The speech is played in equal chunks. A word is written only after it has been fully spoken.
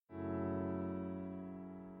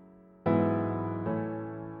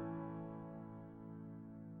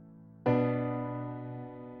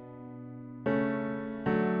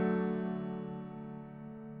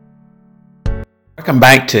Welcome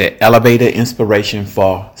back to Elevated Inspiration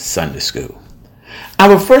for Sunday School.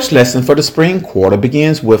 Our first lesson for the spring quarter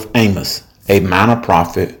begins with Amos, a minor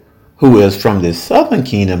prophet who is from the southern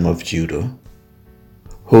kingdom of Judah,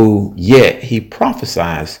 who yet he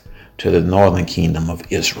prophesies to the northern kingdom of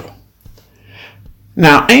Israel.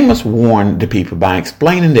 Now Amos warned the people by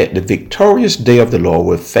explaining that the victorious day of the Lord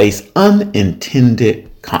would face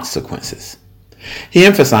unintended consequences. He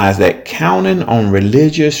emphasized that counting on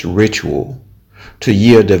religious ritual to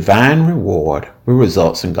yield divine reward will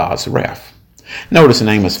result in God's wrath. Notice in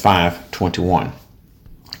Amos 5:21,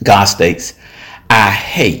 God states,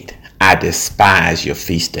 I despise your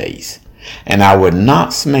feast days, and I would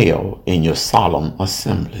not smell in your solemn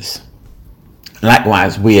assemblies.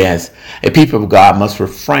 Likewise, we as a people of God must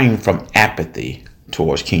refrain from apathy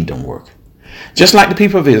towards kingdom work. Just like the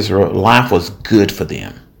people of Israel, life was good for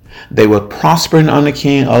them. They were prospering under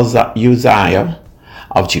King Uzziah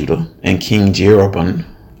of Judah and King Jeroboam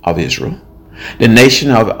of Israel. The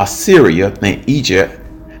nation of Assyria and Egypt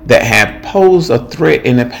that had posed a threat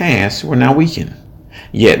in the past were now weakened.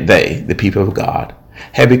 Yet they, the people of God,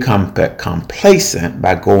 had become complacent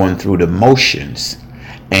by going through the motions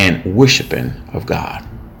and worshiping of God.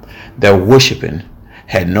 Their worshiping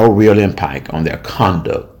had no real impact on their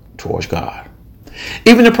conduct towards God.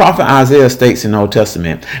 Even the prophet Isaiah states in the Old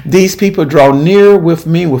Testament, these people draw near with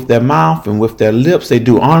me with their mouth and with their lips they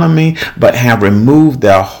do honor me, but have removed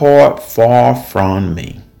their heart far from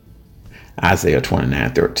me. Isaiah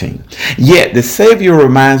 29:13. Yet the Savior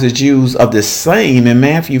reminds the Jews of the same in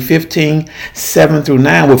Matthew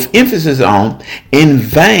 15:7-9, with emphasis on, in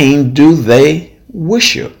vain do they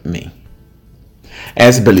worship me.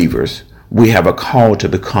 As believers, we have a call to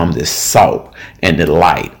become the salt and the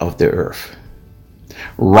light of the earth.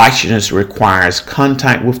 Righteousness requires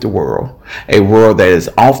contact with the world, a world that is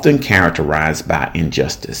often characterized by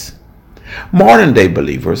injustice. Modern day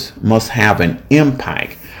believers must have an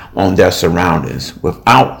impact on their surroundings.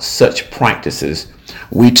 Without such practices,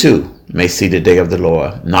 we too may see the day of the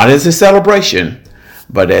Lord, not as a celebration,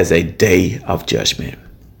 but as a day of judgment.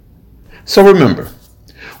 So remember,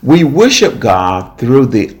 we worship God through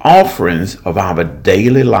the offerings of our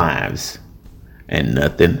daily lives and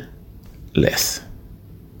nothing less.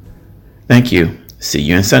 Thank you. See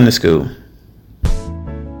you in Sunday school.